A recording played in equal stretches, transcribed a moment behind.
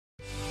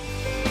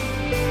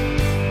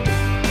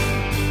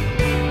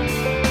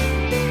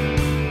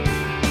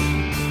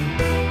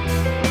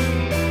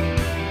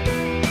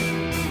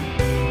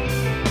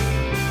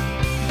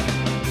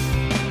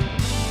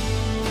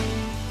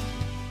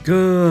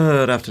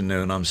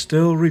afternoon. I'm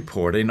still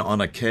reporting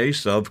on a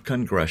case of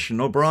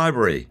congressional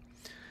bribery.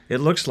 It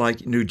looks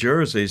like New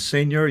Jersey's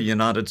senior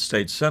United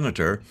States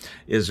Senator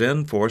is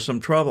in for some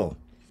trouble.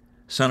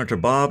 Senator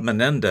Bob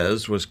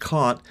Menendez was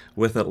caught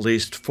with at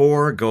least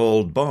 4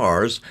 gold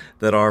bars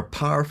that are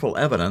powerful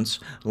evidence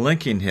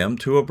linking him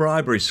to a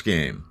bribery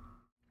scheme.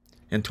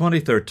 In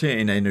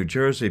 2013, a New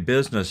Jersey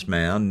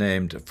businessman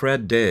named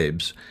Fred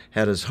Dabes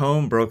had his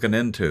home broken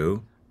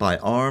into by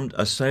armed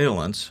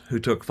assailants who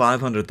took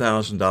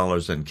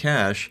 $500,000 in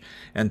cash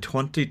and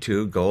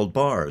 22 gold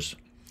bars.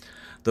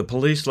 The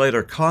police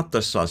later caught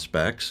the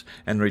suspects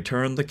and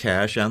returned the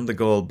cash and the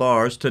gold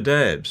bars to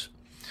Dabes.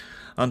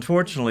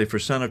 Unfortunately for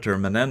Senator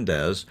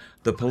Menendez,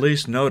 the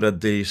police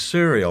noted the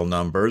serial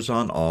numbers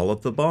on all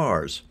of the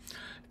bars.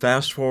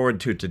 Fast forward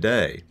to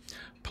today.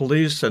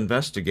 Police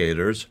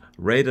investigators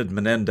raided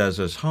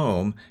Menendez's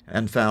home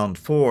and found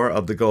 4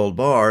 of the gold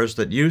bars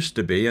that used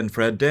to be in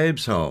Fred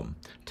Dabes' home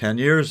 10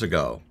 years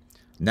ago.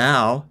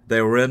 Now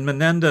they were in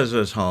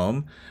Menendez's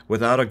home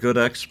without a good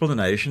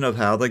explanation of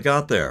how they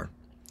got there.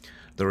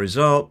 The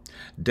result,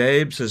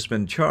 Dabes has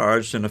been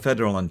charged in a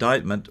federal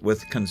indictment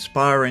with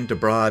conspiring to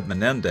bribe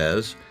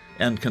Menendez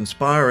and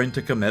conspiring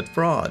to commit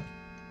fraud.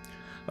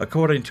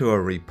 According to a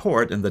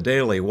report in the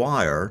Daily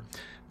Wire,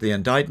 the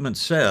indictment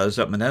says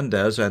that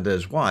Menendez and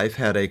his wife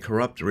had a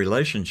corrupt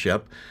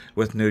relationship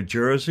with New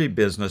Jersey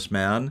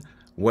businessman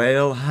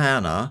Wael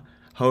Hannah,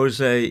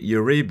 Jose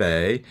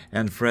Uribe,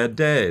 and Fred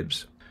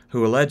Dabes,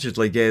 who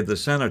allegedly gave the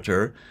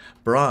senator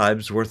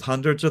bribes worth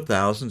hundreds of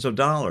thousands of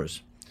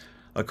dollars.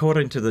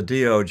 According to the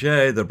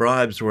DOJ, the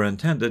bribes were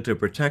intended to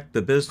protect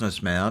the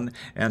businessman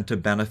and to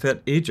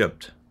benefit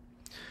Egypt.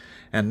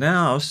 And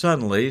now,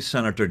 suddenly,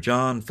 Senator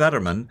John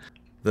Fetterman,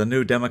 the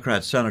new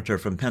Democrat senator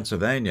from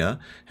Pennsylvania,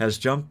 has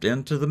jumped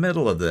into the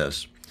middle of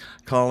this,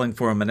 calling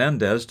for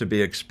Menendez to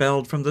be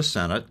expelled from the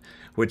Senate,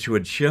 which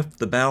would shift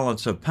the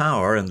balance of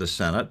power in the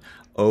Senate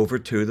over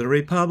to the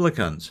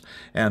Republicans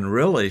and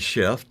really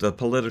shift the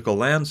political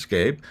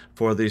landscape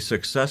for the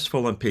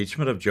successful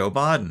impeachment of Joe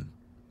Biden.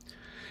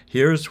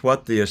 Here's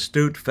what the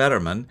astute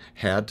Fetterman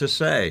had to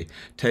say,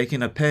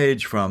 taking a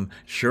page from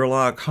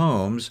Sherlock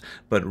Holmes,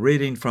 but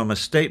reading from a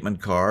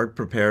statement card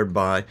prepared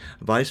by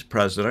Vice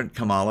President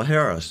Kamala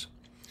Harris.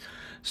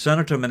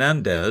 Senator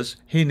Menendez,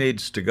 he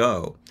needs to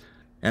go.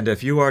 And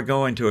if you are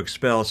going to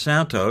expel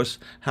Santos,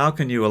 how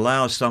can you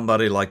allow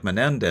somebody like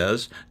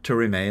Menendez to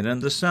remain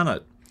in the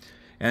Senate?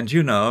 And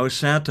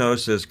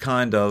Santos is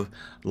kind of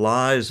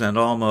lies and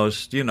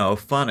almost,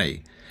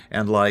 funny.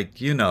 And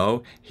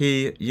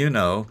he,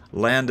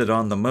 landed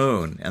on the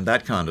moon and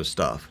that kind of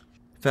stuff.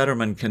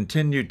 Fetterman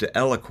continued to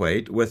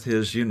eloquate with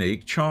his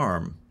unique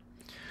charm.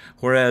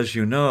 Whereas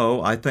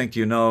I think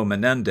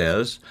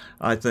Menendez,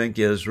 I think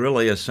is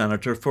really a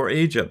senator for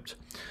Egypt.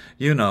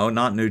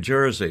 Not New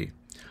Jersey.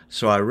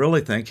 So I really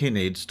think he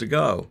needs to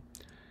go.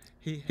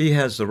 He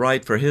has the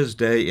right for his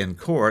day in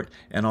court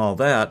and all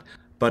that,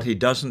 but he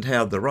doesn't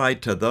have the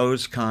right to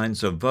those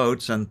kinds of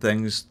votes and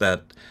things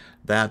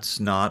that's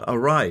not a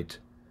right.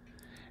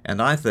 And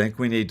I think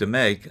we need to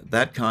make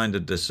that kind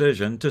of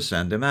decision to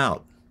send him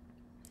out.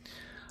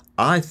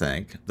 I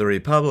think the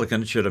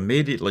Republicans should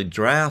immediately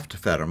draft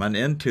Fetterman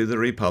into the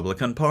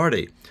Republican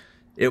Party.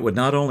 It would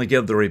not only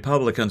give the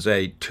Republicans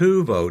a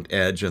 2-vote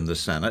edge in the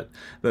Senate,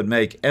 but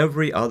make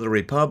every other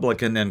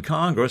Republican in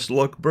Congress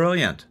look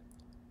brilliant.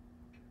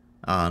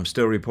 I'm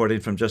still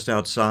reporting from just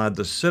outside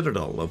the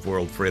citadel of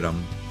world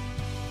freedom.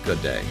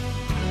 Good day.